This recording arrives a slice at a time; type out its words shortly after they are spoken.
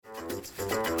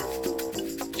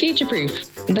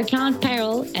Future-Proof, the Cloud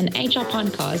Payroll and HR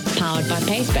podcast powered by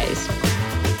PaySpace.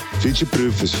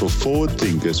 Future-Proof is for forward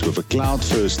thinkers with a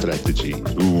cloud-first strategy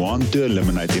who want to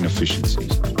eliminate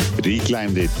inefficiencies,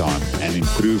 reclaim their time, and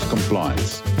improve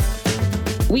compliance.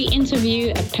 We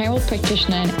interview a payroll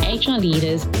practitioner and HR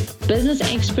leaders, business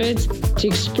experts to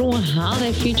explore how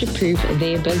they future-proof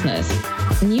their business.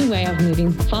 A new way of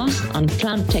moving fast on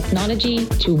cloud technology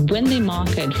to win their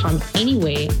market from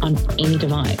anywhere on any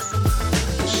device.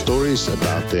 Stories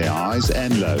about their highs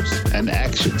and lows and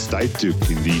actions they took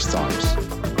in these times.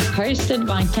 Hosted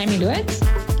by Tammy Lewis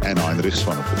and Heinrich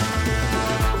Swanepoel.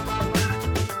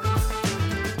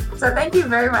 So thank you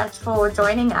very much for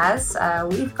joining us.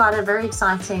 We've got a very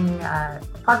exciting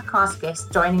podcast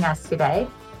guest joining us today,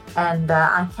 and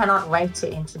I cannot wait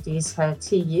to introduce her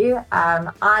to you.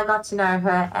 I got to know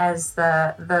her as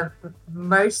the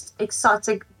most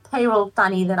exotic payroll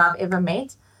tannie that I've ever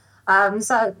met.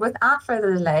 So without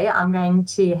further delay, I'm going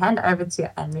to hand over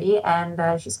to Henry,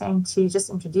 and she's going to just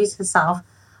introduce herself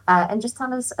and just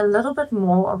tell us a little bit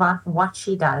more about what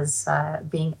she does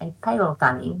being a payroll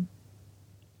tannie.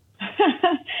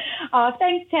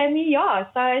 Thanks, Tammy. Yeah,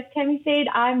 so as Tammy said,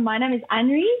 my name is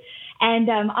Henry, and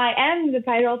I am the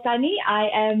payroll tannie. I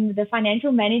am the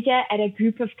financial manager at a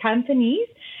group of companies,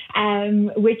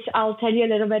 which I'll tell you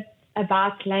a little bit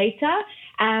about later.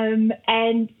 And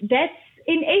that's,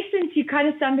 in essence, you kind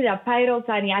of summed it up, payroll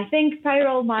tannie. I think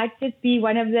payroll might just be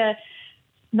one of the,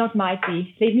 not might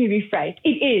be, let me rephrase, it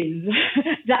is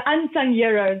the unsung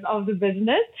heroes of the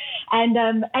business. And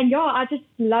yeah, I just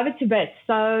love it to bits.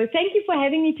 So thank you for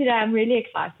having me today. I'm really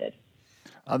excited.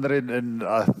 Andre, and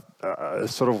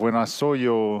sort of when I saw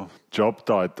your job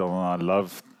title, I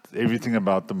loved everything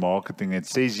about the marketing. It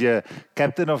says here,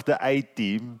 captain of the A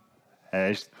team,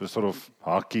 sort of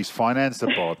Haki's finance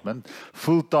department,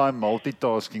 full-time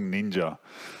multitasking ninja.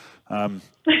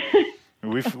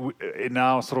 In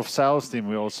our sort of sales team,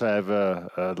 we also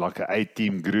have like an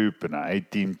A-team group and an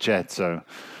A-team chat. So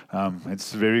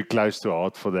it's very close to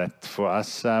heart for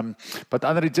us. But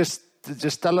Andre,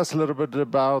 just tell us a little bit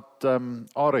about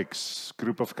RX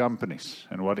group of companies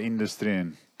and what industry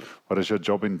and what does your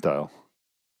job entail?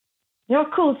 Yeah,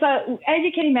 cool. So as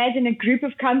you can imagine, a group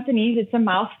of companies, it's a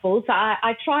mouthful. So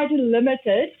I try to limit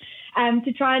it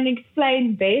to try and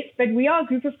explain best. But we are a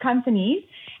group of companies,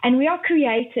 and we are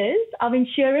creators of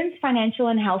insurance, financial,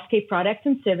 and healthcare products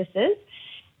and services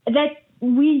that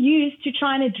we use to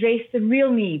try and address the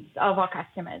real needs of our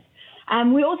customers.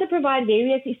 We also provide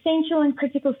various essential and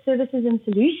critical services and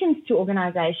solutions to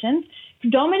organizations,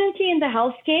 predominantly in the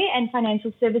healthcare and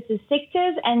financial services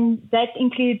sectors, and that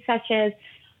includes such as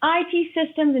IT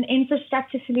systems and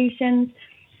infrastructure solutions,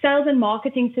 sales and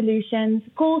marketing solutions,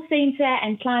 call center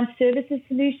and client services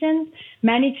solutions,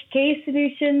 managed care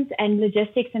solutions, and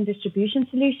logistics and distribution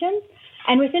solutions.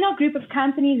 And within our group of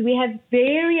companies, we have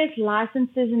various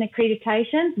licenses and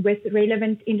accreditations with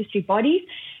relevant industry bodies,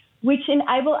 which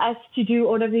enable us to do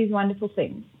all of these wonderful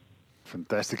things.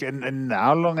 Fantastic. And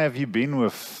how long have you been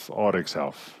with RX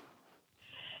Health?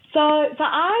 So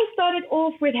I started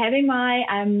off with having my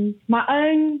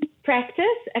own practice,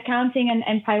 accounting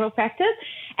and payroll practice.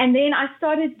 And then I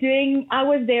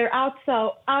was their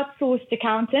outsourced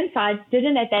accountant. So I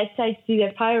didn't at that stage do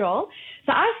their payroll.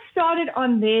 So I started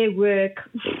on their work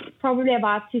probably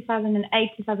about 2008,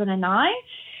 2009.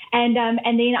 And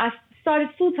then I started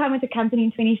full-time with the company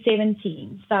in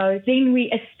 2017. So then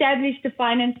we established the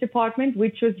finance department,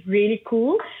 which was really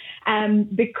cool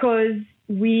because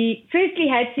we firstly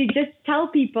had to just tell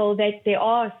people that there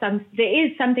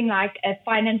is something like a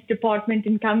finance department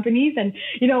in companies, and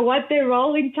you know what their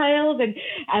role entails,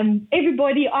 and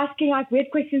everybody asking like weird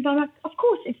questions. I'm like, of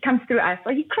course it comes through us.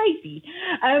 Are you crazy?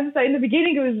 So in the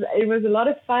beginning it was a lot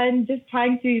of fun just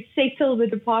trying to settle the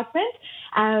department.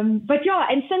 But yeah,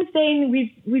 and since then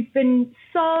we've been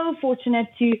so fortunate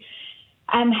to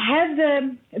have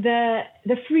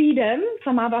the freedom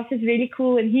from our boss is really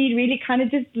cool, and he really kind of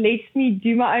just lets me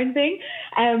do my own thing.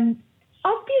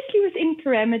 Obviously within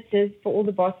parameters for all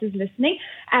the bosses listening,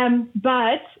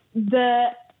 but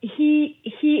he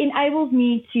enables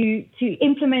me to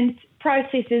implement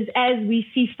processes as we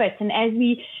see fit, and as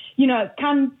we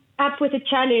come up with a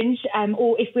challenge,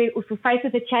 or if we're faced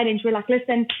with a challenge, we're like,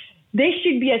 listen, there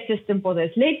should be a system for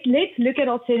this. Let's look at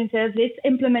alternatives. Let's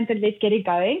implement it. Let's get it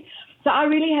going. So I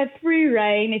really have free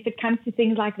reign if it comes to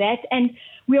things like that. And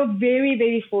we are very,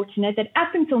 very fortunate that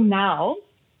up until now,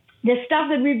 the stuff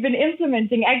that we've been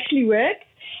implementing actually works.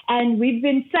 And we've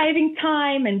been saving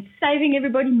time and saving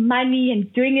everybody money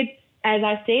and doing it, as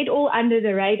I said, all under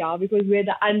the radar because we're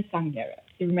the unsung heroes.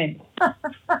 Remember.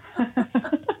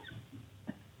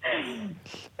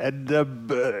 And the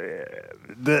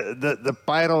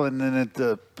payroll, and then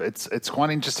it's quite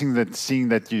interesting that seeing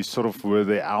that you sort of were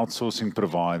the outsourcing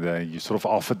provider, you sort of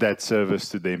offered that service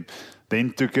to them,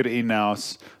 then took it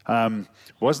in-house.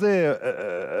 Was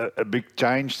there a big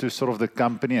change to sort of the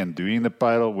company and doing the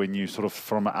payroll when you sort of,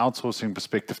 from an outsourcing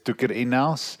perspective, took it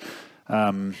in-house?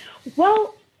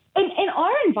 Well, in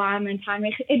our environment,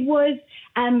 Heinrich, it was,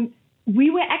 we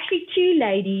were actually two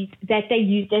ladies that they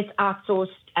used as outsourced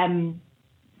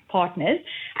partners.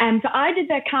 So I did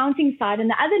the accounting side, and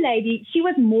the other lady, she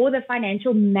was more the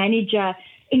financial manager,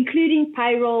 including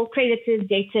payroll, creditors,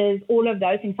 debtors, all of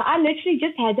those things. So I literally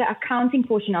just had the accounting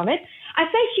portion of it. I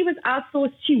say she was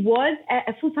outsourced. She was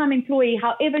a full-time employee.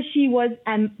 However, she was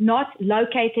not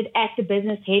located at the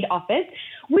business head office,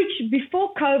 which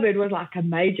before COVID was like a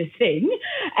major thing.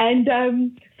 And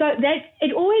so that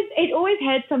it always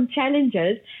had some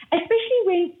challenges, especially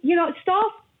when,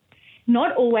 staff,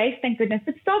 not always, thank goodness,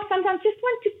 but staff sometimes just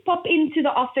want to pop into the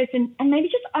office and maybe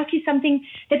just ask you something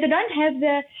that they don't have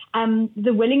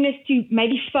the willingness to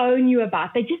maybe phone you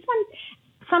about. They just want,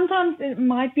 sometimes it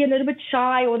might be a little bit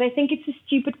shy, or they think it's a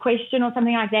stupid question or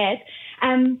something like that.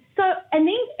 And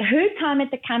then her time at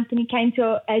the company came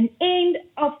to an end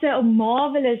after a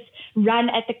marvelous run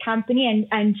at the company,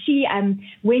 and she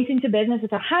went into business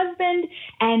with her husband,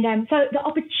 and so the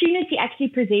opportunity actually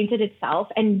presented itself,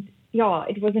 and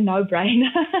it was a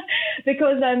no-brainer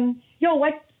because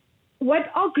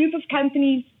what our group of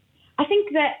companies, I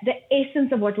think that the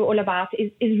essence of what we're all about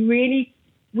is really,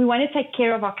 we want to take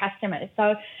care of our customers.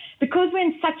 So because we're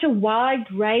in such a wide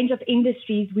range of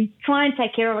industries, we try and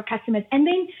take care of our customers. And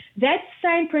then that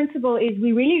same principle is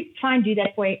we really try and do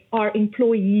that for our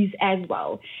employees as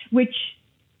well, which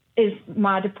is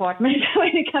my department when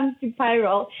it comes to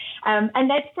payroll. And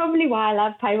that's probably why I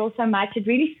love payroll so much. It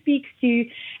really speaks to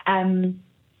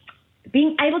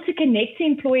being able to connect to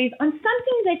employees on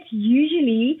something that's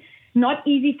usually not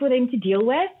easy for them to deal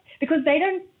with, because they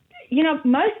don't,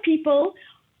 most people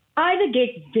either get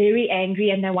very angry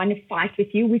and they want to fight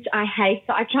with you, which I hate,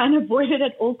 so I try and avoid it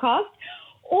at all costs,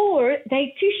 or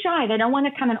they're too shy. They don't want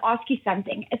to come and ask you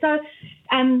something. So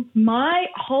my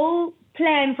whole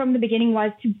plan from the beginning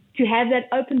was to have that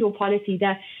open door policy,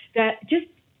 that just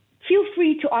feel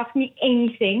free to ask me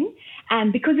anything,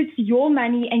 because it's your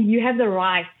money and you have the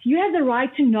right. You have the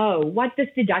right to know what this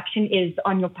deduction is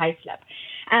on your payslip.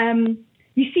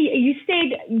 You see, you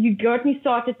said you got me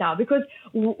started now, because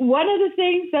one of the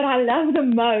things that I love the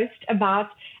most about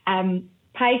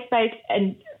PaySpace,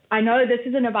 and I know this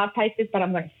isn't about PaySpace, but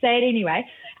I'm going to say it anyway,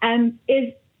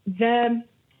 is the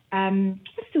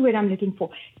what's the word I'm looking for?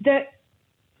 The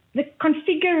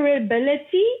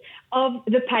configurability of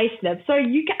the payslip. So I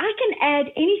can add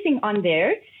anything on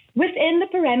there within the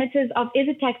parameters of is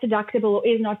it tax deductible or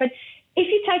is not. But if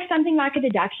you take something like a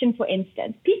deduction, for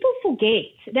instance, people forget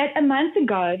that a month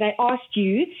ago they asked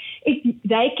you if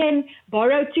they can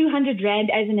borrow 200 Rand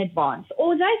as an advance,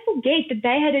 or they forget that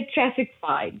they had a traffic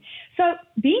fine. So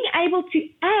being able to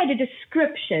add a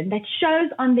description that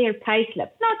shows on their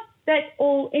payslip, not that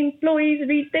all employees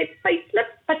read their payslip,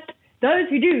 but those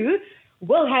who do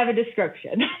will have a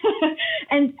description.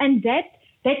 and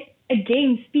that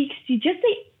again speaks to just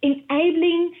the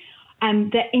enabling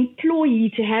the employee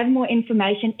to have more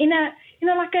information in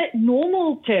like a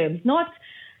normal terms, not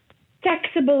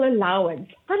taxable allowance.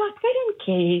 But they don't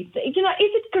care. Is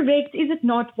it correct? Is it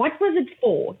not? What was it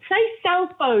for? Say cell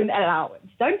phone allowance.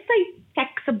 Don't say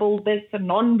taxable this and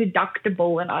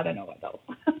non-deductible and I don't know what else.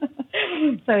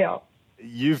 So yeah.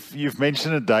 You've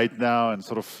mentioned a date now and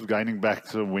sort of going back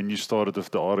to when you started with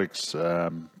the RX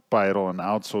payroll and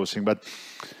outsourcing, but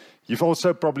you've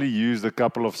also probably used a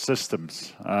couple of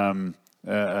systems.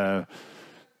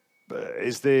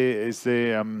 Is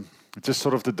there just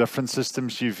sort of the different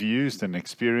systems you've used and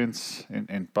experience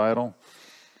in payroll?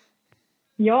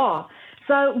 Yeah.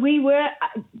 So we were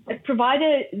a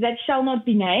provider that shall not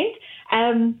be named,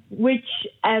 which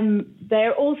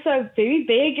they're also very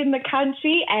big in the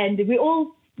country, and we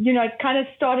all, kind of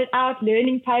started out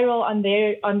learning payroll on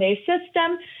their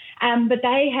system, but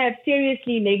they have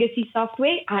seriously legacy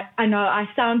software. I know I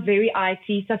sound very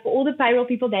IT, so for all the payroll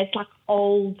people, that's like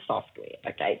old software.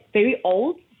 Okay, very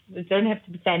old. It don't have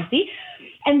to be fancy.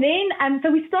 And then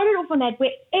so we started off on that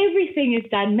where everything is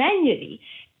done manually.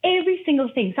 Every single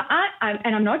thing. So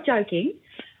I'm not joking.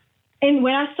 And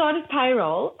when I started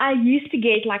payroll, I used to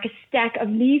get like a stack of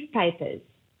leave papers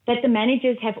that the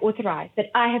managers have authorized that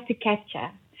I have to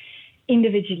capture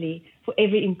individually for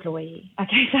every employee.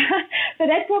 Okay, so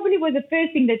that probably was the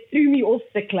first thing that threw me off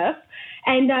the cliff.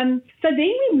 And so then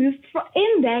we moved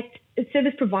in that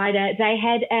service provider. They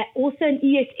had also an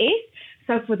ESS.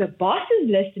 So for the bosses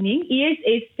listening,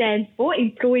 ESS stands for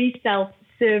Employee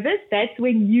Self-Service. That's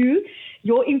when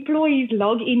your employees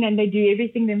log in and they do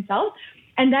everything themselves.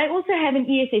 And they also have an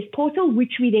ESS portal,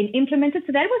 which we then implemented.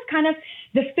 So that was kind of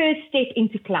the first step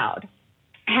into cloud.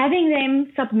 Having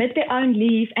them submit their own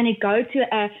leave and it go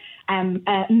to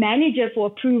a manager for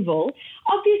approval.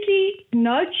 Obviously,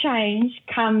 no change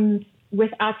comes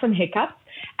without some hiccups.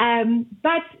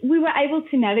 But we were able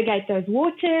to navigate those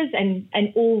waters and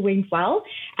all went well.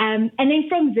 And then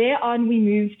from there on, we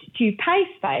moved to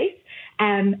PaySpace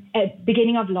at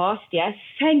beginning of last year,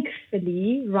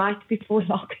 thankfully, right before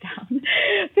lockdown,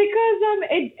 because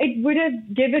it would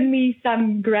have given me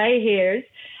some gray hairs.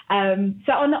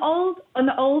 So on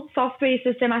the old software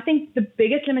system, I think the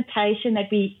biggest limitation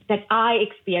that I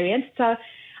experienced, so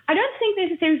I don't think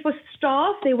necessarily for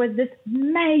staff, there was this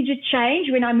major change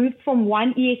when I moved from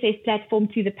one ESS platform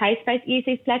to the PaySpace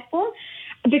ESS platform,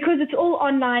 because it's all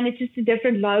online, it's just a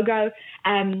different logo.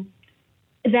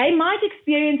 They might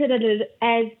experience it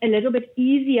as a little bit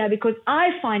easier because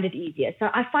I find it easier. So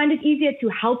I find it easier to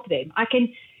help them. I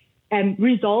can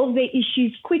resolve their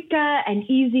issues quicker and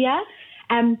easier.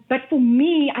 But for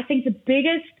me, I think the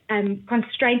biggest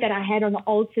constraint that I had on the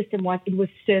old system was it was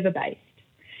server-based.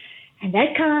 And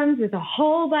that comes with a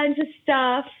whole bunch of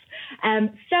stuff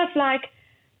like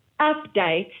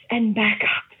updates and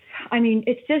backups. I mean,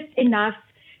 it's just enough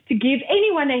to give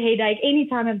anyone a headache any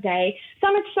time of day.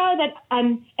 So much so that,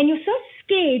 and you're so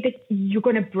scared that you're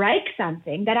going to break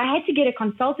something that I had to get a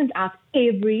consultant out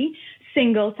every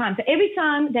single time. So every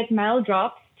time that mail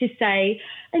drops to say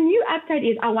a new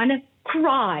update is, I want to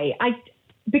cry.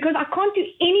 Because I can't do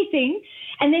anything.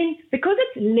 And then because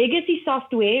it's legacy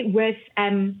software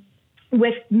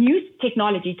with new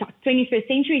technology, 21st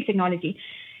century technology,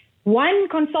 one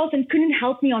consultant couldn't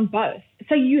help me on both.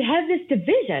 So you have this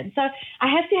division. So I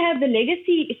have to have the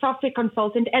legacy software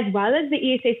consultant as well as the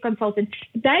ESS consultant.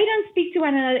 They don't speak to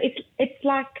one another. It's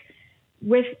like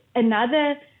with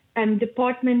another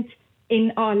department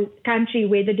in our country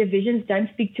where the divisions don't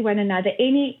speak to one another.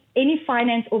 Any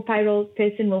finance or payroll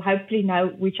person will hopefully know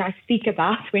which I speak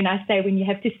about when I say when you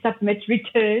have to submit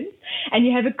returns and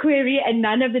you have a query and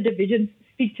none of the divisions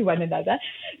speak to one another.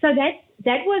 So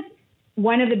that was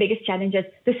one of the biggest challenges,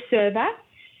 the server.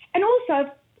 And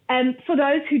also, for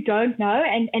those who don't know,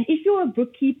 and if you're a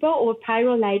bookkeeper or a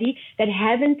payroll lady that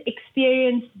haven't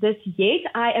experienced this yet,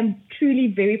 I am truly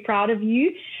very proud of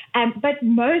you. But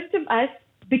most of us,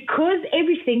 because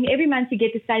every month you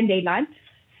get the same deadline,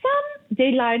 some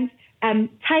deadlines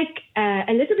take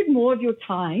a little bit more of your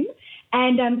time.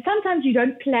 And sometimes you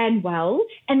don't plan well,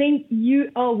 and then you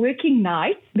are working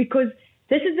nights because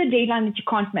this is the deadline that you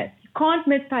can't miss. You can't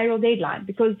miss payroll deadline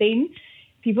because then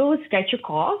people will scratch your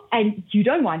car, and you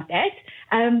don't want that.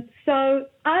 So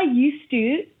I used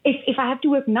to, if I have to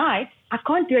work nights, I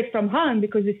can't do it from home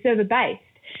because it's server-based.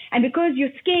 And because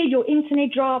you're scared your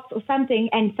internet drops or something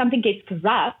and something gets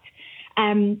corrupt,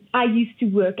 I used to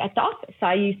work at the office. So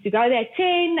I used to go there at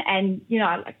 10 and,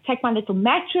 I take my little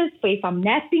mattress for if I'm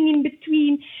napping in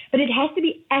between, but it has to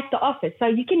be at the office. So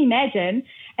you can imagine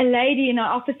a lady in an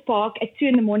office park at 2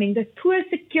 a.m, the poor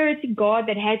security guard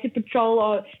that had to patrol,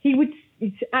 or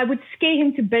I would scare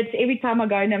him to bits every time I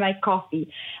go in and make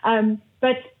coffee.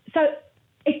 But so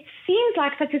it seems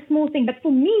like such a small thing, but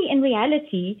for me in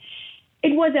reality,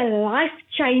 it was a life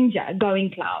changer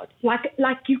going cloud. Like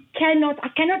I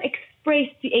cannot express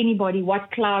to anybody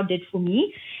what cloud did for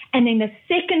me. And then the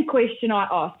second question I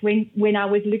asked when I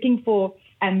was looking for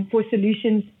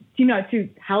solutions, to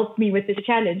help me with this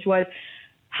challenge was,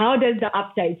 how does the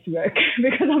updates work?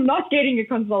 Because I'm not getting a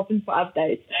consultant for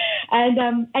updates.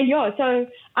 So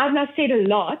I've now said a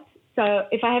lot. So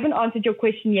if I haven't answered your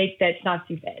question yet, that's not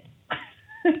too bad.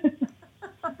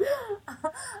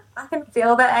 I can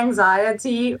feel the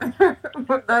anxiety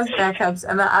with those backups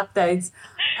and the updates.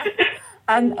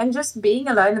 And just being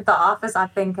alone at the office, I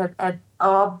think at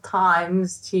odd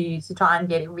times to try and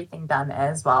get everything done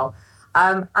as well.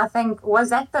 I think, was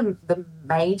that the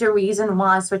major reason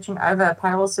why switching over a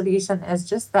payroll solution is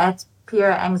just that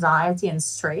pure anxiety and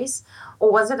stress?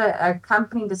 Or was it a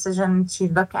company decision to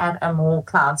look at a more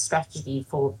cloud strategy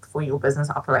for your business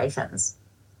operations?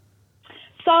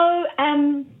 So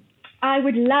I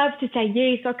would love to say,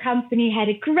 yes, our company had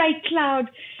a great cloud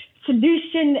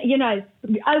solution,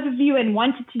 overview and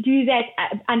wanted to do that.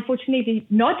 Unfortunately,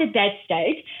 not at that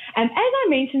stage. As I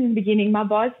mentioned in the beginning, my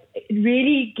boss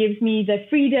really gives me the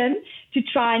freedom to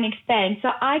try and expand. So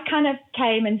I kind of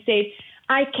came and said,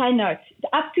 I cannot,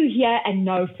 up to here and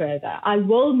no further. I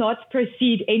will not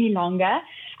proceed any longer.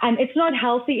 It's not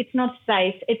healthy. It's not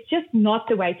safe. It's just not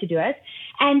the way to do it.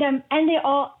 And there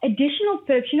are additional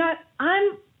perks.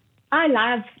 I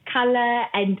love color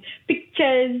and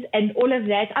pictures and all of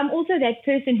that. I'm also that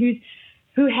person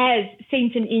who has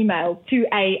sent an email to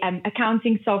a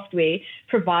accounting software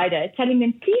provider telling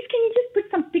them, please, can you just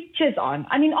put some pictures on?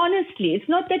 I mean, honestly, it's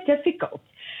not that difficult.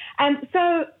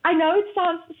 So I know it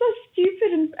sounds so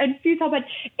stupid and futile, but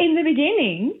in the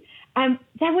beginning,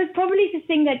 that was probably the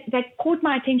thing that caught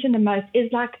my attention the most,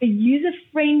 is like the user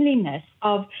friendliness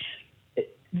of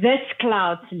this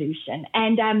cloud solution.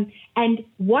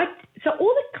 So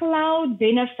all the cloud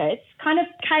benefits kind of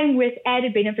came with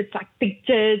added benefits like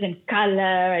pictures and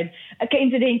color. And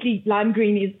incidentally, lime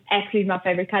green is actually my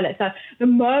favorite color. So the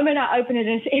moment I open it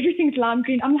and everything's lime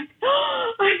green, I'm like,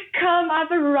 oh,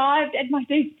 I've arrived at my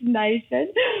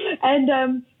destination.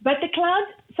 But the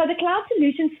cloud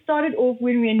solution started off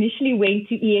when we initially went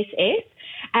to ESS.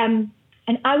 And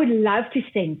I would love to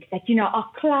think that, our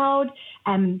cloud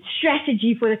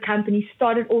strategy for the company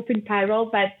started off in payroll,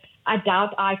 but I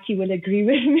doubt IT will agree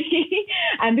with me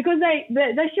because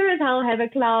they sure as hell have a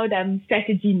cloud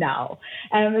strategy now,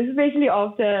 especially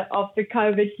after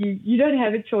COVID. You don't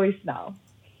have a choice now.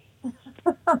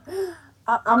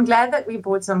 I'm glad that we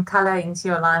brought some color into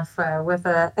your life with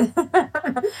a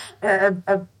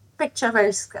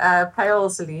picture-based payroll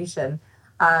solution.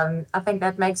 I think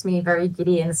that makes me very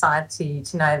giddy inside to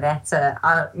know that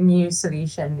our new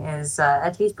solution is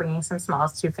at least bringing some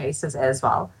smiles to faces as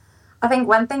well. I think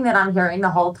one thing that I'm hearing the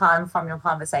whole time from your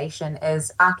conversation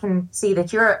is I can see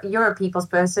that you're a people's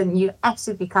person. You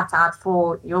absolutely cut out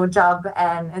for your job,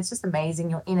 and it's just amazing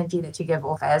your energy that you give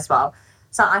off as well.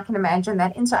 So I can imagine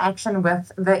that interaction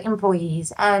with the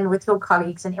employees and with your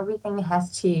colleagues and everything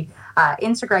has to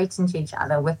integrate into each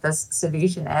other with this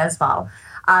solution as well.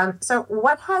 So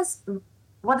what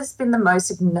has been the most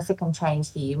significant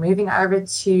change for you moving over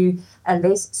to a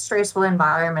less stressful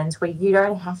environment where you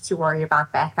don't have to worry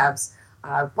about backups?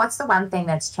 What's the one thing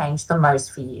that's changed the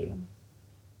most for you?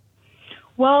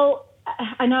 Well,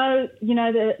 I know,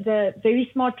 the very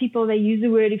smart people, they use the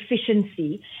word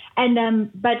efficiency,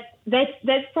 but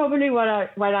that's probably what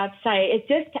I'd say. It's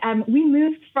just we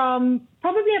moved from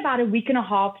probably about a week and a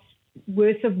half's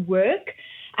worth of work.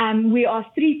 We are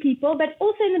 3 people, but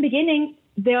also in the beginning,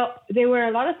 there were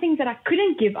a lot of things that I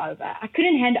couldn't give over. I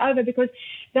couldn't hand over because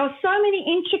there are so many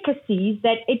intricacies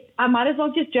that I might as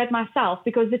well just do it myself,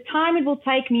 because the time it will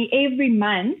take me every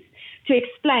month to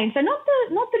explain. So not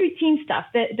the routine stuff,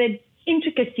 the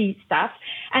intricacy stuff.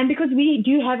 And because we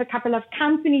do have a couple of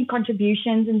company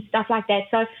contributions and stuff like that.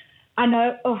 So I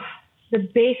know the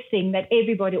best thing that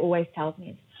everybody always tells me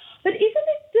is, but isn't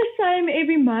it the same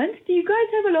every month? Do you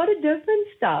guys have a lot of different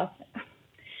stuff?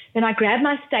 Then I grab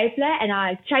my stapler and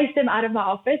I chase them out of my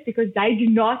office because they do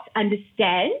not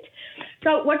understand.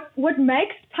 So what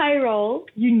makes payroll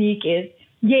unique is,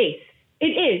 yes, it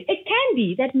is. It can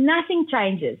be that nothing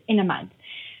changes in a month.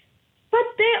 But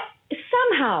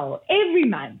somehow, every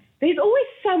month, there's always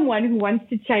someone who wants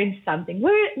to change something,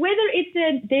 whether it's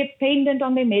a dependent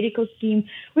on their medical scheme.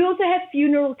 We also have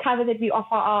funeral cover that we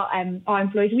offer our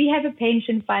employees. We have a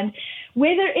pension fund.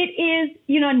 Whether it is,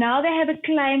 now they have a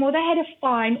claim or they had a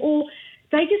fine or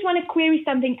they just want to query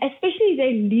something, especially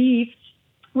their leave.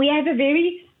 We have a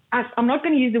very, I'm not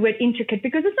going to use the word intricate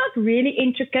because it's not really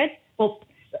intricate. Well,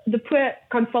 the poor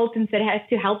consultants that have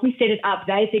to help me set it up,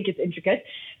 they think it's intricate.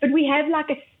 But we have like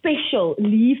a special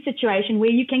leave situation where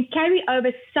you can carry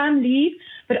over some leave,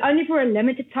 but only for a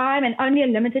limited time and only a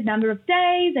limited number of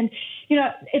days. And,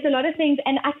 it's a lot of things.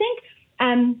 And I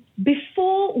think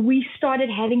before we started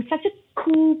having such a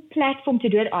cool platform to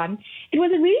do it on, it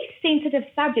was a really sensitive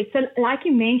subject. So like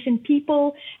you mentioned,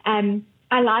 people,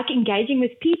 I like engaging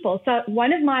with people. So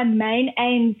one of my main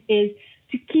aims is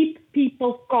to keep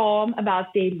people calm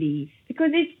about their leave.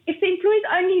 Because if the employees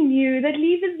only knew that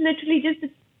leave is literally just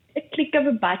a click of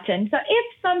a button. So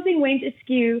if something went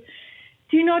askew,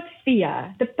 do not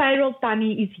fear. The payroll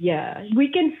Tannie is here. We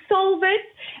can solve it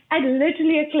at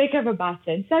literally a click of a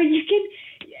button.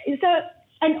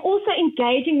 And also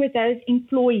engaging with those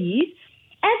employees.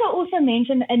 As I also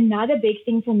mentioned, another big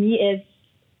thing for me is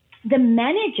the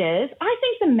managers. I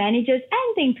think the managers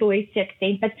and the employees to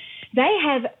extent, but they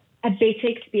have a better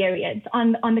experience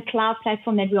on the cloud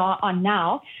platform that we are on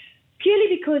now,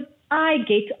 purely because I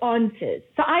get answers.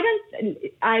 So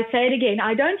I say it again,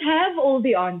 I don't have all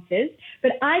the answers,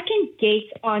 but I can get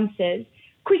answers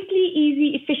quickly,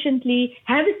 easy, efficiently,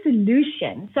 have a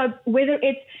solution. So whether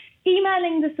it's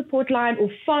emailing the support line or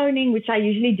phoning, which I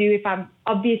usually do if I'm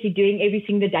obviously doing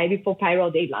everything the day before payroll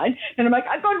deadline, and I'm like,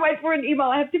 I can't wait for an email,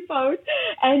 I have to phone.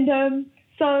 And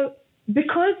so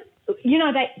because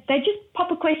they just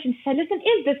pop a question, say, listen,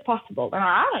 is this possible? And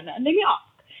I don't know, let me ask.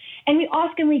 and we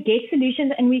ask and we get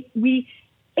solutions, and we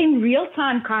in real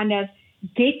time kind of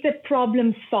get the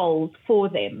problem solved for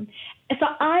them. So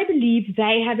I believe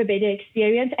they have a better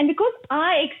experience. And because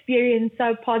I experience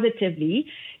so positively,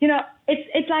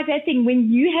 it's like that thing. When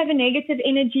you have a negative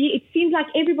energy, it seems like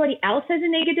everybody else has a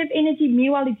negative energy.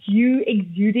 Meanwhile, it's you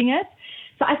exuding it.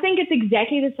 So I think it's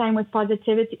exactly the same with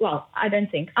positivity. Well, I don't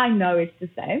think. I know it's the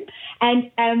same.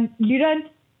 And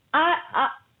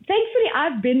thankfully,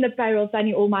 I've been the payroll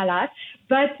Sunny all my life.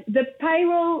 But the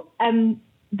payroll,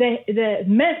 the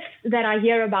myths that I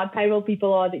hear about payroll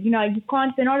people are that,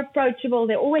 they're not approachable,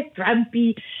 they're always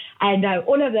grumpy, and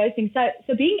all of those things.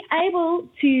 So being able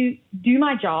to do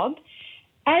my job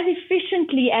as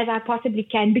efficiently as I possibly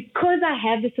can, because I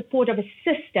have the support of a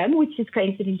system, which is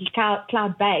coincidentally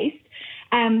cloud-based,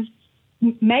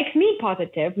 makes me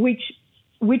positive, which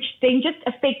then just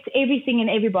affects everything and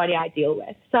everybody I deal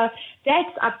with. So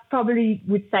I probably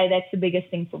would say that's the biggest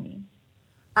thing for me.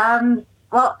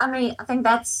 Well, I think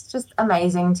that's just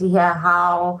amazing to hear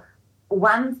how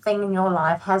one thing in your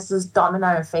life has this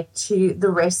domino effect to the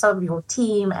rest of your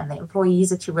team and the employees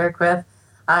that you work with.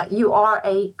 You are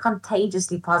a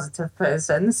contagiously positive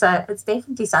person, so it's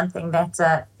definitely something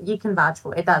that you can vouch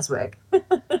for. It does work.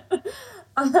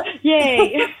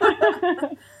 Yay!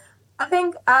 I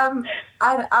think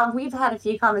we've had a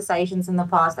few conversations in the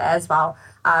past as well,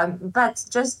 but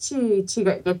just to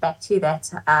get back to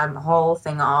that whole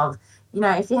thing of,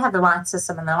 if you have the right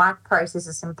system and the right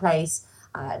processes in place,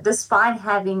 despite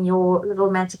having your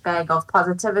little magic bag of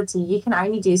positivity, you can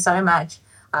only do so much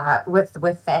with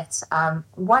that.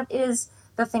 What is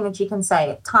the thing that you can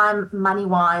say, time,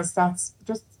 money-wise, that's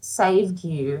just saved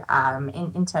you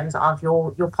in terms of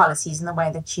your policies and the way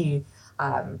that you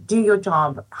do your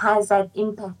job? Has that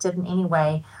impacted in any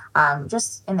way,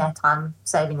 just in that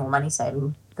time-saving or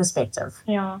money-saving perspective?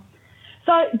 Yeah.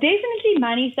 So definitely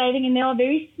money saving, and there are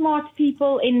very smart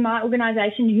people in my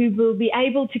organization who will be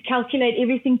able to calculate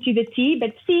everything to the T.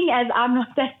 But seeing as I'm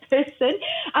not that person,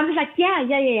 I'm just like, yeah,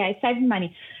 it's saving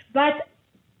money. But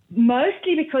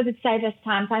mostly because it saves us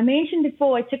time. So I mentioned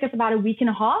before, it took us about a week and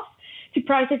a half to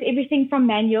process everything from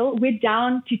manual. We're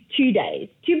down to 2 days,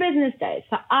 2 business days.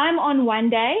 So I'm on one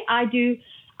day. I do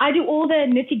all the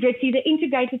nitty-gritty, the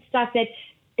integrated stuff,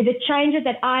 the changes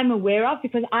that I'm aware of,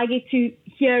 because I get to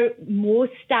hear more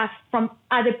stuff from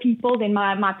other people than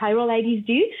my payroll ladies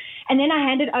do. And then I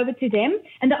hand it over to them.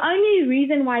 And the only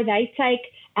reason why they take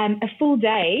a full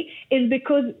day is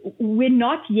because we're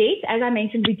not yet, as I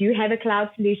mentioned, we do have a cloud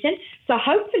solution. So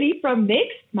hopefully from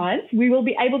next month, we will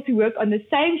be able to work on the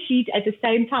same sheet at the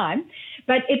same time.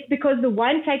 But it's because the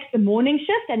one takes the morning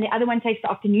shift and the other one takes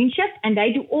the afternoon shift, and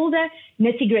they do all the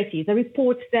nitty-gritty, the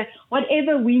reports, the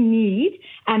whatever we need,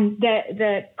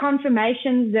 the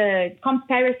confirmations, the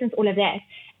comparisons, all of that.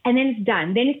 And then it's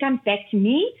done. Then it comes back to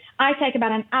me. I take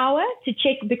about an hour to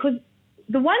check, because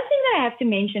the one thing that I have to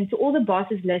mention to all the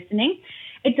bosses listening,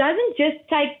 it doesn't just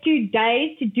take 2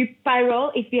 days to do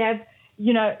payroll if you have,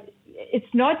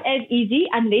 it's not as easy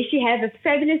unless you have a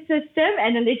fabulous system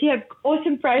and unless you have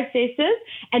awesome processes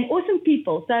and awesome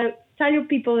people. So tell your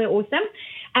people they're awesome.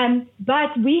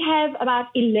 But we have about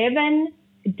 11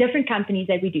 different companies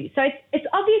that we do. So it's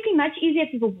obviously much easier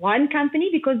for one company,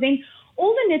 because then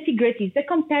all the nitty-gritties, the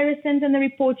comparisons and the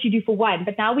reports you do for one,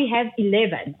 but now we have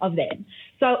 11 of them.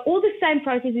 So all the same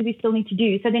processes we still need to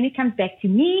do. So then it comes back to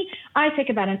me. I take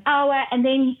about an hour, and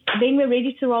then we're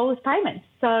ready to roll with payments.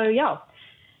 So yeah,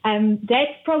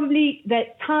 that's probably the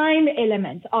time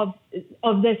element of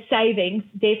the savings,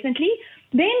 definitely.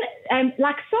 Then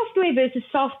like software versus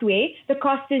software, the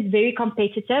cost is very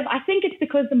competitive. I think it's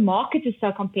because the market is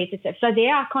so competitive. So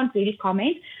there I can't really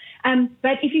comment.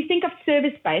 But if you think of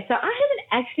service-based, so I haven't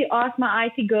actually asked my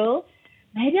IT girl.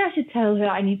 Maybe I should tell her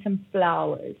I need some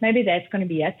flowers. Maybe that's going to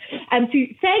be it.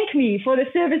 To thank me for the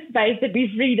service space that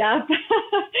we freed up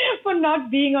for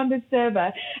not being on the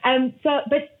server.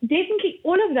 But definitely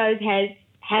all of those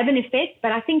have an effect,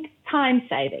 but I think time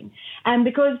saving.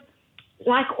 Because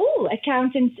like all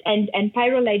accountants and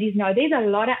payroll ladies know, there's a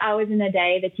lot of hours in a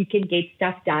day that you can get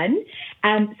stuff done.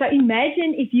 So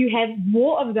imagine if you have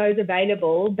more of those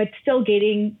available, but still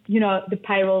getting, the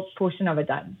payroll portion of it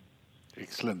done.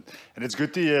 Excellent. And it's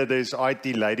good to hear there's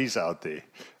IT ladies out there.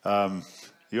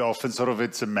 You often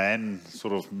it's a man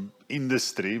sort of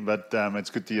industry, but it's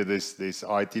good to hear there's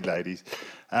IT ladies.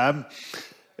 And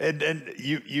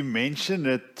you mentioned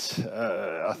it,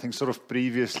 I think sort of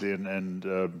previously, and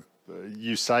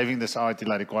you saving this IT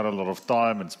lady quite a lot of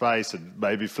time and space, and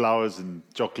maybe flowers and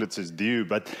chocolates is due,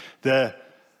 but the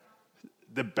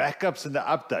backups and the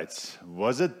updates,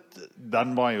 was it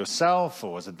done by yourself,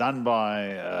 or was it done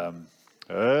by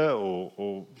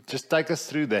or just take us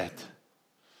through that?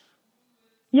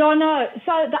 Yeah, no.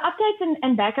 So the updates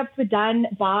and backups were done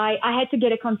by, I had to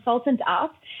get a consultant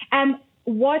out.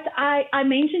 What I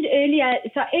mentioned earlier,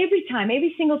 so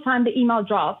every single time the email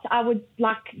dropped, I would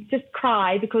just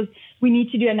cry because we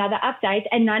need to do another update,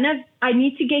 and I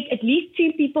need to get at least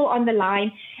 2 people on the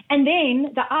line. And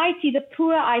then the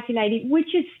poor IT lady,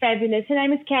 which is fabulous. Her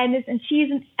name is Candice, and she is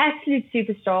an absolute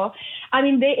superstar. I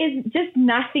mean, there is just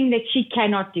nothing that she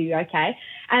cannot do, okay?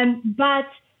 But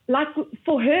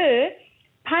for her,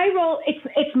 payroll,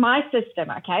 it's my system,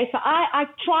 okay? So I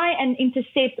try and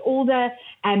intercept all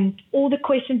the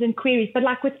questions and queries, but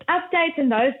with updates and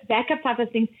those backup type of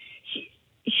things,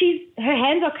 her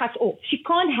hands are cut off. She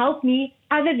can't help me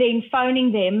other than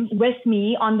phoning them with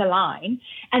me on the line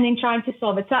and then trying to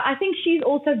solve it. So I think she's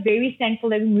also very thankful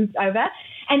that we moved over.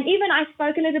 And even I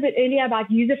spoke a little bit earlier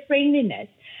about user friendliness.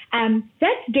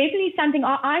 That's definitely something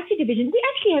our IT division, we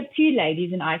actually have 2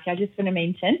 ladies in IT, I just want to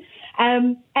mention.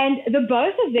 And the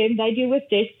both of them, they deal with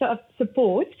desktop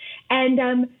support.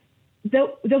 And the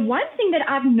one thing that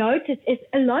I've noticed is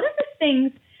a lot of the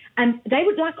things, they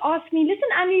would ask me, listen,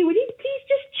 Annie, would you please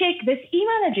just check this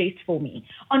email address for me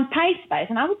on PaySpace?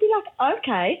 And I would be like,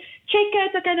 okay, check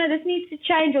it. Okay, no, this needs to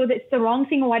change, or it's the wrong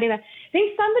thing or whatever. Then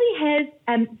somebody has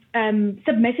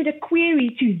submitted a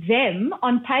query to them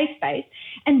on PaySpace,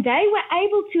 and they were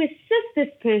able to assist this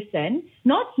person,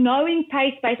 not knowing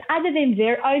PaySpace other than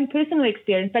their own personal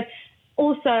experience, but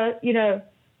also,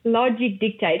 logic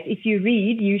dictates if you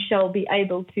read, you shall be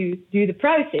able to do the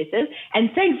processes.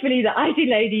 And thankfully, the IT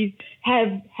ladies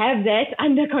have that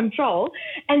under control,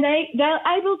 and they're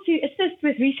able to assist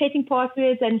with resetting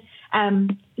passwords. And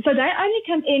so they only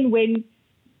come in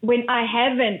when I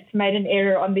haven't made an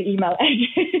error on the email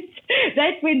address.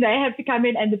 That's when they have to come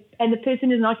in, and the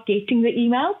person is not getting the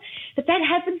emails. But that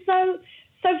happens so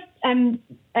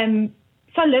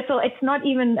little. It's not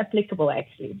even applicable,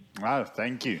 actually. Oh,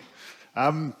 thank you.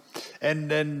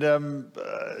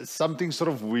 Something sort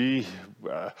of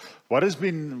what has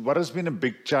been a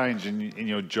big change in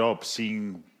your job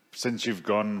since you've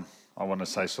gone, I want to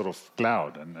say, sort of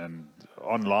cloud and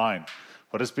online?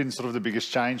 What has been sort of the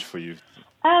biggest change for you?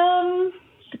 The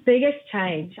biggest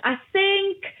change, I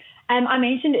think, I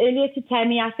mentioned earlier to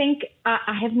Tammy, I think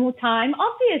I have more time.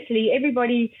 Obviously,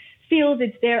 everybody feels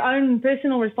it's their own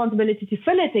personal responsibility to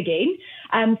fill it again.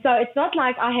 So it's not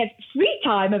like I have free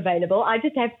time available. I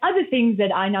just have other things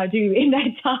that I now do in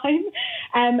that time.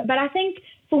 But I think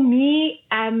for me,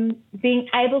 being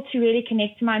able to really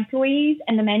connect to my employees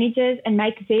and the managers and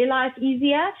make their life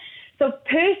easier. So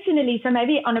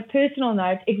maybe on a personal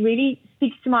note, it really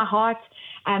speaks to my heart.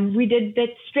 We did that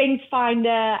Strengths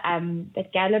Finder,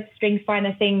 that Gallup Strengths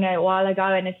Finder thing a while ago,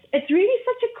 and it's really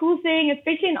such a cool thing,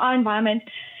 especially in our environment.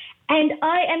 And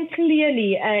I am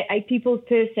clearly a people's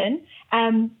person,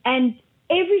 and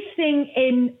everything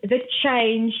in the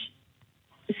change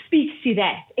speaks to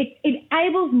that. It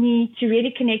enables me to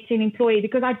really connect to an employee,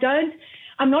 because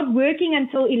I'm not working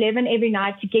until 11 every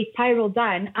night to get payroll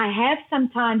done. I have some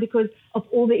time because of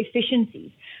all the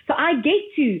efficiencies. So I get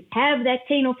to have that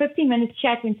 10 or 15 minutes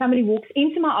chat when somebody walks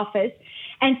into my office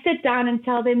and sit down and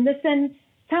tell them, listen,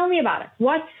 tell me about it.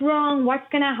 What's wrong? What's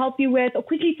going to help you with? Or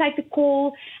quickly take the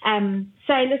call.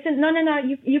 Say, listen, no,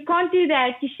 you can't do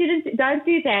that. You shouldn't. Don't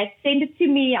do that. Send it to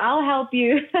me. I'll help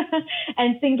you,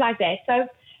 and things like that. So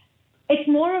it's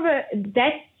more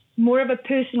of a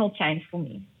personal change for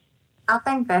me. I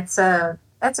think that's a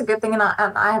good thing, and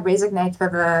I resonate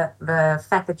with the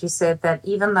fact that you said that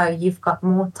even though you've got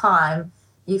more time,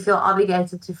 you feel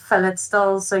obligated to fill it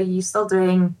still. So you're still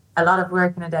doing a lot of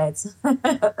work in a day. It's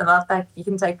not like you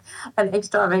can take an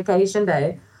extra vacation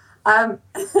day.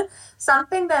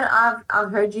 Something that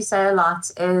I've heard you say a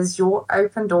lot is your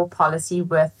open door policy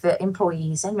with the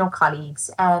employees and your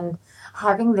colleagues, and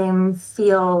having them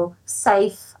feel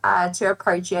safe to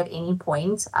approach you at any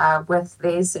point with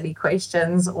their silly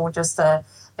questions, or just a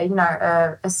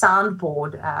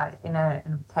soundboard in a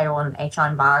payroll and HR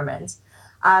environment.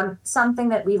 Something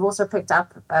that we've also picked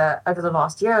up over the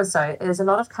last year or so is a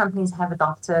lot of companies have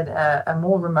adopted a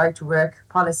more remote work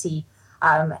policy.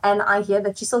 And I hear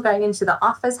that you're still going into the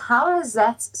office. How has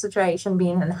that situation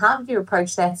been, and how did you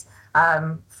approach that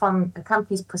from a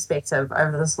company's perspective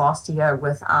over this last year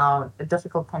with our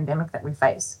difficult pandemic that we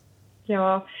face?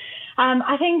 Yeah,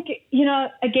 I think,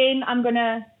 again, I'm going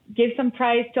to give some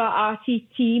praise to our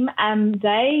RT team.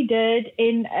 They did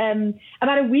in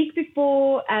about a week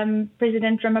before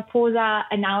President Ramaphosa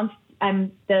announced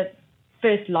the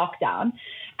first lockdown.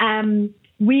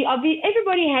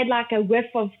 Everybody had like a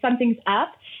whiff of something's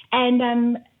up,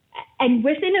 and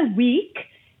within a week,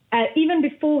 even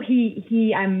before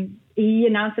he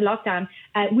announced the lockdown,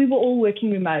 we were all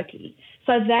working remotely.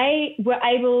 So they were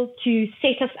able to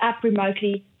set us up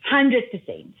remotely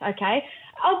 100%, okay?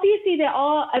 Obviously, there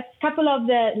are a couple of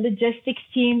the logistics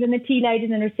teams and the tea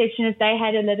ladies and receptionists, they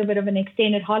had a little bit of an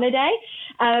extended holiday.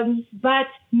 But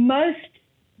most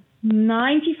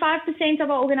 95% of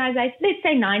our organization, let's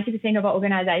say 90% of our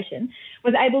organization,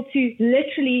 was able to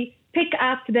literally pick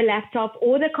up the laptop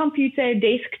or the computer,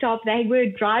 desktop. They were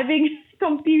driving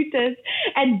computers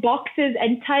and boxes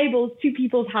and tables to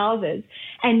people's houses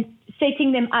and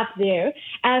setting them up there.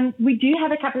 We do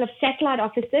have a couple of satellite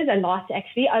offices, a lot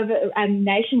actually, over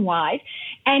nationwide.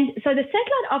 And so the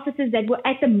satellite offices that were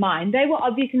at the mine, they were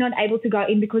obviously not able to go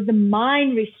in because the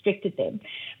mine restricted them.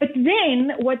 But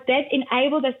then what that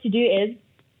enabled us to do is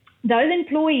those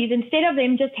employees, instead of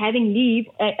them just having leave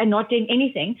and not doing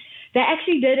anything, they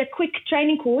actually did a quick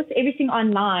training course, everything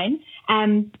online,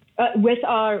 with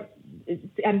our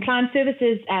client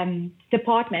services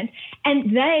department,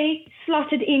 and they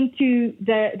slotted into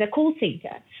the call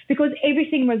center because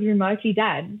everything was remotely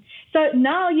done. So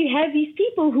now you have these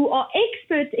people who are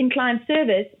experts in client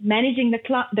service managing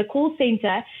the call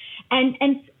center, and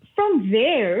from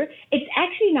there, it's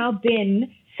actually now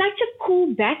been such a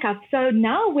cool backup. So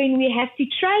now when we have to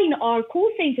train our call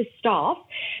center staff,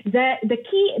 the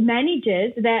key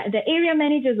managers, the area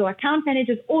managers or account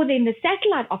managers, or then the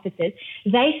satellite officers,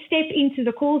 they step into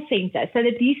the call center so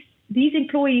that these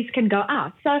employees can go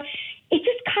out. So it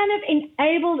just kind of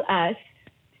enabled us.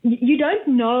 You don't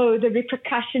know the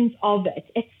repercussions of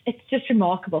it. It's just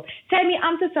remarkable. Tammy,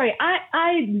 I'm so sorry.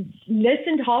 I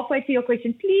listened halfway to your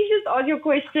question. Please just ask your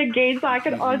question again so I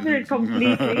can answer it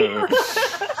completely.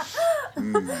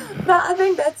 No, I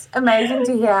think that's amazing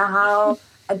to hear how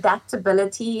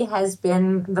adaptability has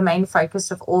been the main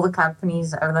focus of all the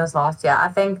companies over this last year. I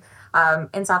think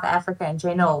in South Africa in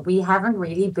general, we haven't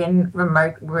really been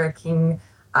remote working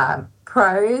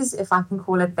pros, if I can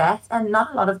call it that, and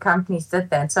not a lot of companies did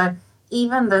that. So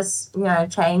even this,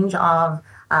 change of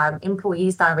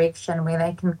employees' direction where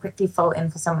they can quickly fill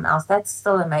in for someone else, that's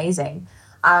still amazing.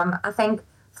 I think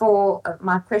for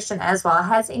my question as well,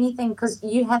 has anything, because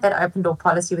you had that open door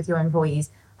policy with your employees,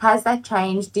 has that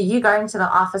changed? Do you go into the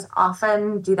office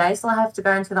often? Do they still have to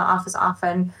go into the office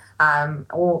often?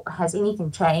 Or has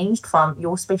anything changed from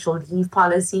your special leave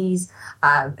policies?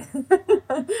 So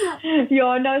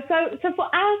for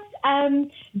us,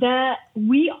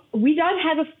 we don't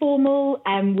have a formal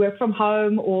work from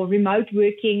home or remote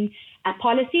working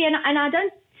policy, and I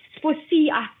don't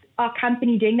foresee our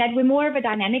company doing that. We're more of a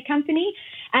dynamic company.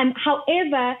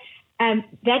 However,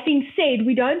 that being said,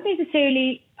 we don't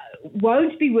necessarily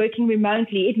won't be working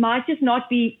remotely. It might just not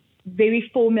be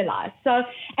very formalized. So,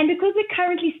 and because we're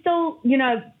currently still,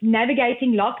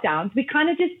 navigating lockdowns, we're kind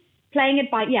of just playing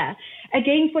it by ear.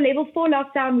 Again, for level 4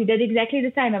 lockdown, we did exactly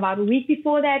the same. About a week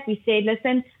before that, we said,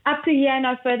 listen, up to here,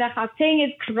 no further. Gauteng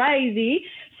is crazy.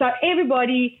 So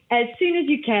everybody, as soon as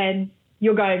you can,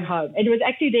 you're going home. It was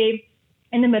actually there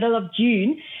in the middle of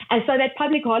June. And so that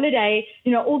public holiday,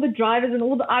 all the drivers and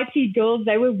all the IT girls,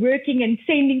 they were working and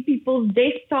sending people's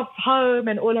desktops home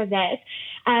and all of that.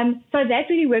 So that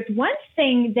really worked. One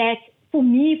thing that for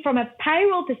me, from a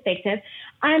payroll perspective,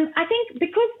 I think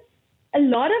because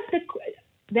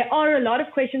there are a lot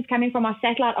of questions coming from our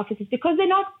satellite offices because they're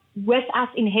not with us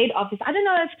in head office. I don't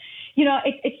know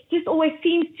if, it just always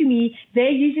seems to me they're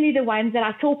usually the ones that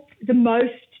I talk the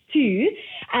most to.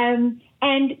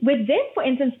 And with them, for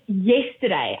instance,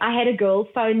 yesterday, I had a girl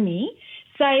phone me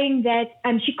saying that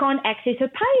she can't access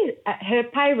her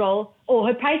payroll or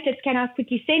her pay slips. Can I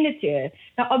quickly send it to her?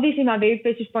 Now, obviously, my very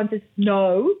first response is,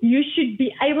 no, you should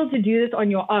be able to do this on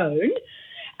your own.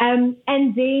 And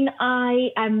then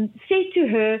I said to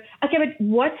her, okay, but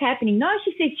what's happening? No,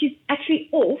 she said she's actually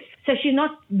off, so she's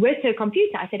not with her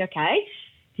computer. I said, okay,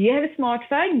 do you have a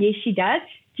smartphone? Yes, she does.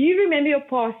 Do you remember your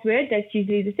password? That's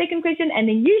usually the second question. And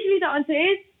then usually the answer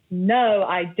is, no,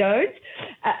 I don't.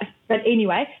 But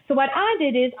anyway, so what I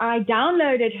did is I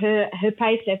downloaded her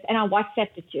payslip and I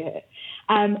WhatsApped it to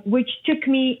her, which took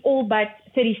me all but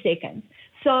 30 seconds.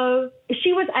 So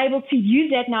she was able to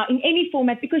use that now in any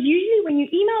format, because usually when you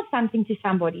email something to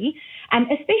somebody,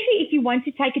 especially if you want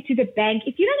to take it to the bank,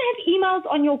 if you don't have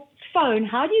emails on your phone,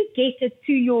 how do you get it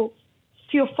to your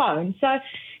phone? So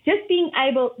just being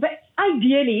able, but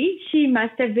ideally she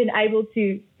must have been able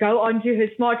to go onto her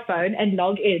smartphone and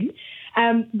log in.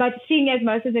 But seeing as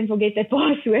most of them forget their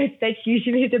passwords, that's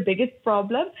usually the biggest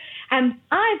problem.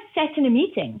 I've sat in a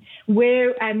meeting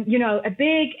where, a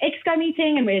big exco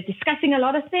meeting, and we're discussing a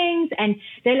lot of things, and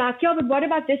they're like, yeah, but what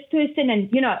about this person? And,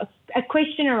 a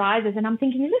question arises, and I'm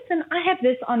thinking, listen, I have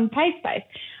this on PaySpace.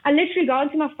 I literally go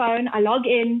onto my phone, I log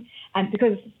in,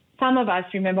 because some of us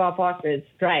remember our passwords,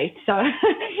 great. So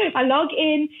I log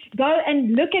in, go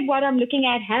and look at what I'm looking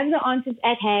at, have the answers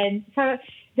at hand. So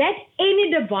that's any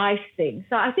device thing.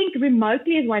 So I think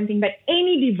remotely is one thing, but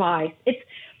any device,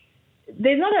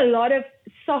 there's not a lot of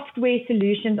software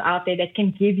solutions out there that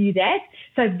can give you that.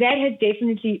 So that has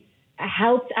definitely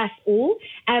helped us all.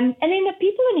 And then the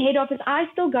people in head office, I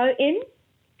still go in,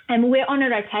 and we're on a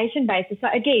rotation basis. So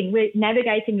again, we're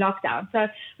navigating lockdown. So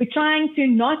we're trying to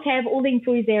not have all the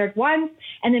employees there at once.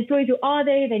 And the employees who are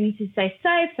there, they need to stay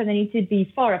safe. So they need to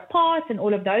be far apart and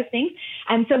all of those things.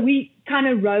 And so we kind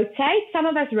of rotate. Some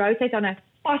of us rotate on a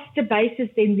faster basis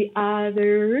than the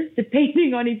others,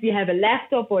 depending on if you have a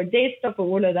laptop or a desktop or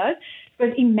all of those.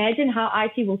 Because imagine how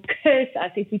IT will curse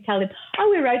us if we tell them,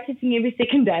 we're rotating every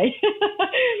second day.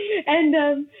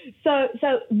 And so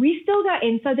we still go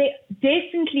in. So there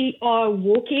definitely are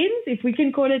walk-ins, if we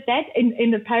can call it that, in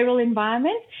the payroll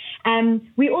environment.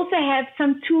 We also have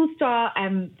some tools to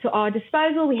our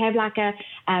disposal. We have like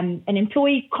an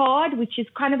employee card, which is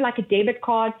kind of like a debit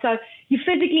card. So you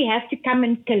physically have to come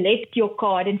and collect your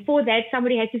card. And for that,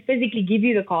 somebody has to physically give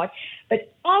you the card.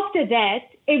 But after that,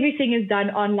 everything is done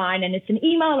online, and it's an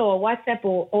email or a WhatsApp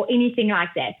or anything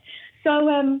like that. So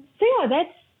yeah,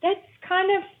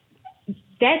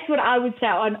 that's what I would say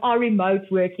on our remote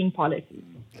working policy.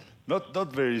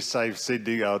 Not very safe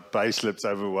sending out payslips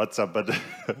over WhatsApp,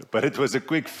 but it was a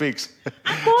quick fix.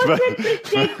 Password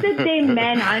protected them,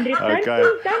 man, 100%. Don't be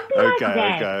like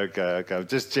that.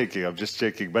 Okay. I'm just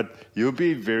checking. But you'll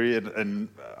be and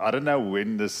I don't know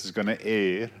when this is going to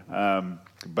air,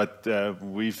 but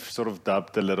we've sort of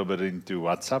dubbed a little bit into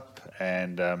WhatsApp,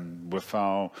 and with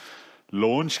our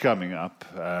launch coming up,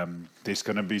 there's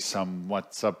going to be some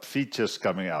WhatsApp features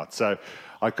coming out. So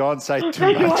I can't say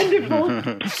too much.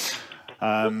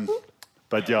 Wonderful.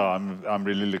 But yeah, I'm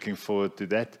really looking forward to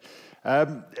that.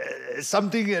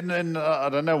 Something, and I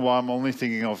don't know why I'm only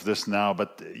thinking of this now,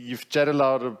 but you've chatted a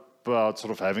lot about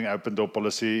sort of having open door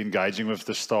policy, engaging with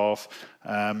the staff,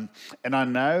 and I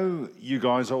know you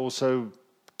guys are also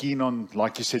keen on,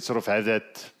 like you said, sort of have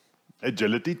that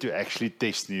agility to actually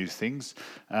test new things.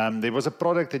 There was a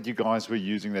product that you guys were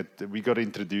using that we got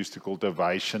introduced to called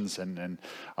Ovations, and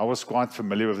I was quite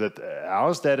familiar with it.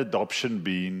 How's that adoption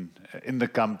been in the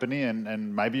company?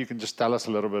 And maybe you can just tell us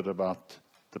a little bit about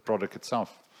the product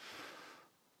itself.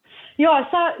 Yeah,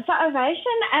 so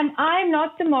Ovation, I'm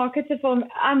not a marketer,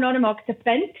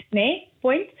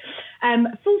 point,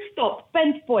 full stop,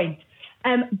 point.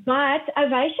 But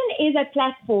Ovation is a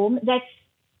platform that's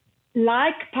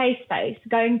like PaySpace,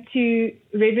 going to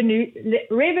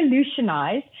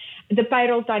revolutionize the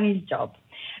payroll Chinese job.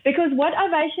 Because what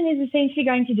Ovation is essentially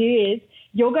going to do is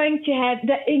you're going to have,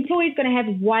 the employee is going to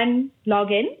have one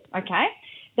login, okay?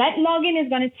 That login is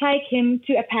going to take him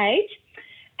to a page,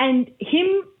 and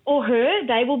him or her,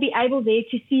 they will be able there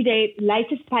to see their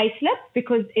latest payslip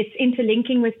because it's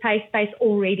interlinking with PaySpace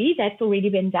already. That's already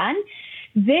been done.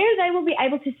 There they will be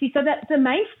able to see. So that the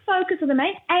main focus or the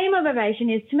main aim of Ovation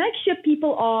is to make sure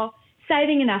people are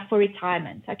saving enough for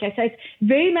retirement. Okay, so it's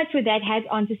very much with that hat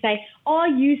on to say, are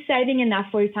you saving enough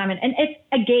for retirement? And it's,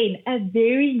 again, a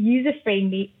very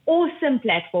user-friendly, awesome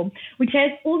platform, which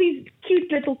has all these cute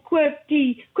little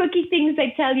quirky things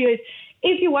they tell you is,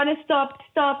 if you want to stop,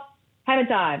 have a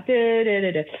time. So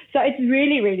it's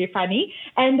really, really funny.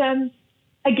 And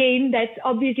again, that's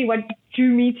obviously what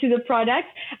drew me to the product.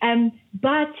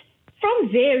 But from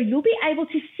there, you'll be able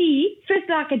to see, first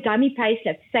like a dummy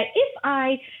payslip, to say, if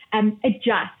I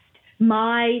adjust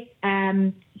my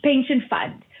pension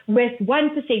fund with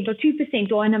 1% or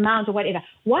 2% or an amount or whatever,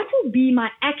 what will be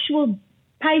my actual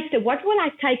payslip? What will I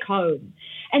take home?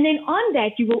 And then on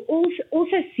that, you will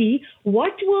also see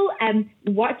what will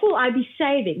I be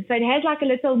saving. So it has like a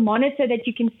little monitor that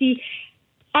you can see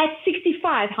at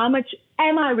 65, how much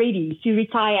am I ready to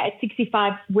retire at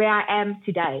 65 where I am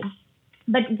today?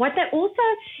 But what they're also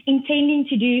intending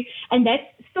to do, and that's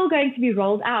still going to be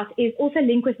rolled out, is also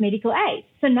link with medical aid.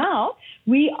 So now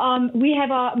we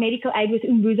have our medical aid with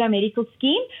Umbuzo Medical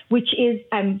Scheme, which is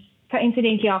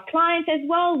coincidentally our clients as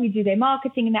well. We do their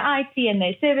marketing and their IT and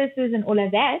their services and all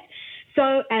of that.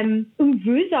 So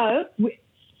Umbuzo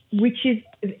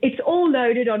it's all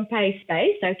loaded on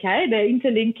PaySpace, okay? They're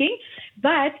interlinking.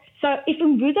 But so if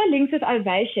Umbuzo links with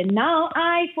Ovation, now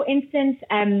I, for instance,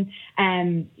 have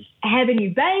a new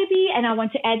baby and I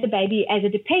want to add the baby as a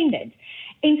dependent.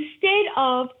 Instead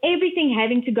of everything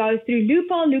having to go through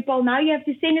loophole, now you have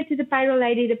to send it to the payroll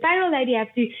lady. The payroll lady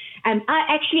have to, I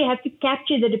actually have to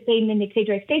capture the dependent,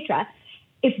 etc., etc.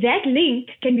 If that link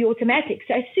can be automatic,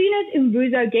 so as soon as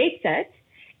Umbuzo gets it,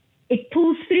 it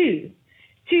pulls through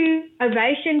to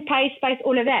Ovation, PaySpace,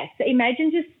 all of that. So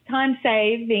imagine just time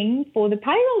saving for the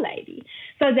payroll lady.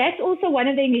 So that's also one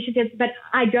of the initiatives. But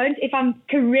I don't, if I'm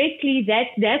correctly,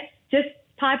 that's just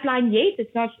pipeline yet.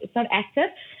 It's not active.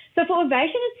 So for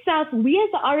Ovation itself, we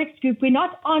as the RX group, we're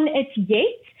not on it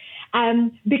yet.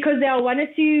 Because there are one or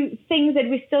two things that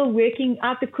we're still working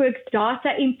out, the quirks,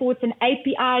 data imports and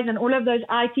APIs and all of those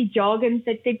IT jargons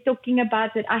that they're talking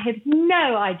about that I have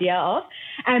no idea of.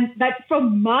 But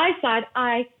from my side,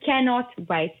 I cannot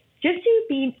wait. Just to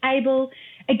be able,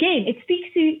 again, it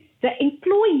speaks to the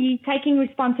employee taking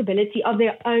responsibility of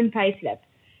their own payslip.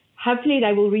 Hopefully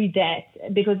they will read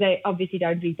that because they obviously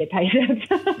don't read their payslips.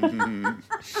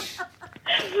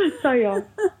 So, yeah.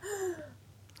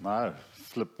 No.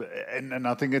 Flip, and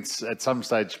I think it's at some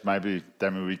stage maybe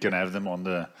Tammy, we can have them on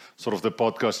the sort of the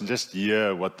podcast and just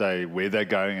hear where they're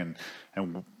going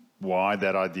and why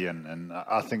that idea, and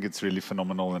I think it's really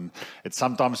phenomenal. And it's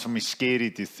sometimes for me scary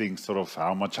to think sort of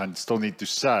how much I still need to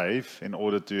save in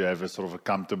order to have a sort of a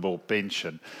comfortable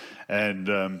pension. And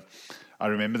I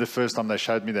remember the first time they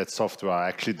showed me that software, I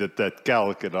actually did that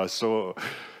calc and I saw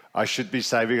I should be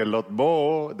saving a lot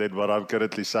more than what I'm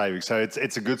currently saving. So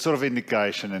it's a good sort of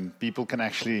indication, and people can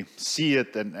actually see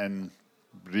it and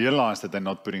realize that they're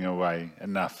not putting away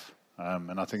enough.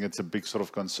 And I think it's a big sort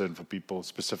of concern for people,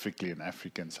 specifically in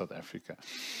Africa and South Africa.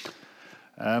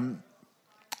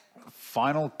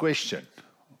 Final question.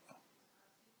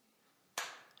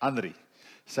 Andri,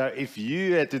 so if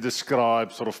you had to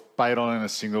describe sort of payroll in a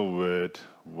single word,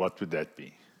 what would that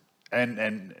be?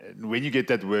 And when you get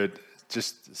that word,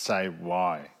 just say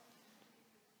why.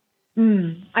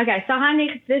 Okay, so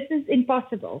Heinrich, this is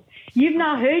impossible. You've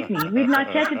now heard me. We've now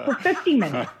chatted for 50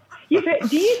 minutes. Do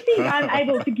you think I'm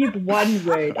able to give one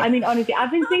word? I mean, honestly, I've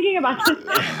been thinking about this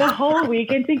the whole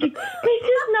week and thinking, there's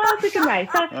just no African way.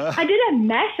 So I did a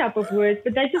mashup of words,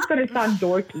 but that's just going to sound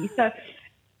dorky. So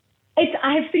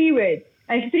I have 3 words.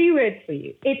 I have 3 words for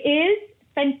you. It is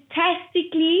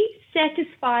fantastically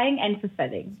satisfying and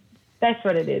fulfilling. That's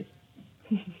what it is.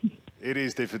 It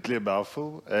is definitely a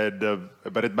mouthful,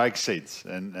 but it makes sense.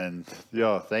 And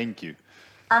yeah, thank you.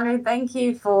 Andrew, thank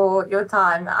you for your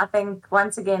time. I think,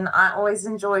 once again, I always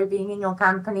enjoy being in your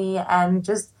company and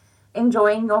just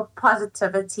enjoying your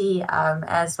positivity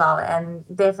as well. And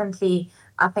definitely,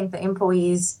 I think the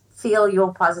employees feel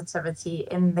your positivity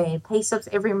in their payslips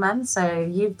every month. So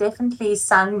you've definitely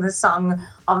sung the song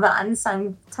of the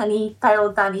unsung Tunny,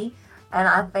 Payroll Tunny. And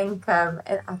I think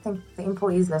the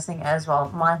employees listening as well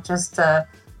might just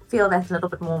feel that little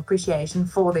bit more appreciation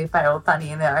for their payroll Tunny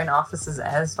in their own offices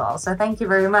as well. So thank you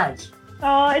very much.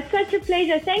 Oh, it's such a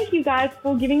pleasure. Thank you guys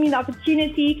for giving me the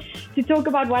opportunity to talk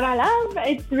about what I love.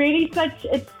 It's really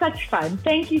such fun.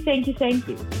 Thank you.